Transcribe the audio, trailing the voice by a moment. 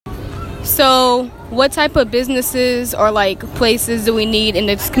So, what type of businesses or like places do we need in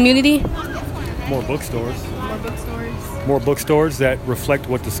this community? More bookstores. More bookstores. More bookstores that reflect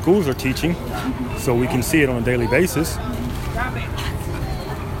what the schools are teaching, so we can see it on a daily basis.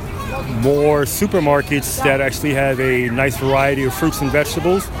 More supermarkets that actually have a nice variety of fruits and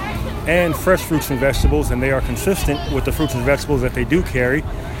vegetables and fresh fruits and vegetables, and they are consistent with the fruits and vegetables that they do carry.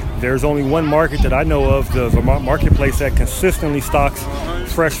 There's only one market that I know of, the Vermont Marketplace, that consistently stocks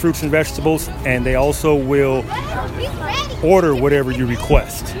fresh fruits and vegetables, and they also will order whatever you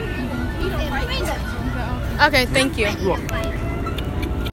request. Okay, thank you. You're welcome.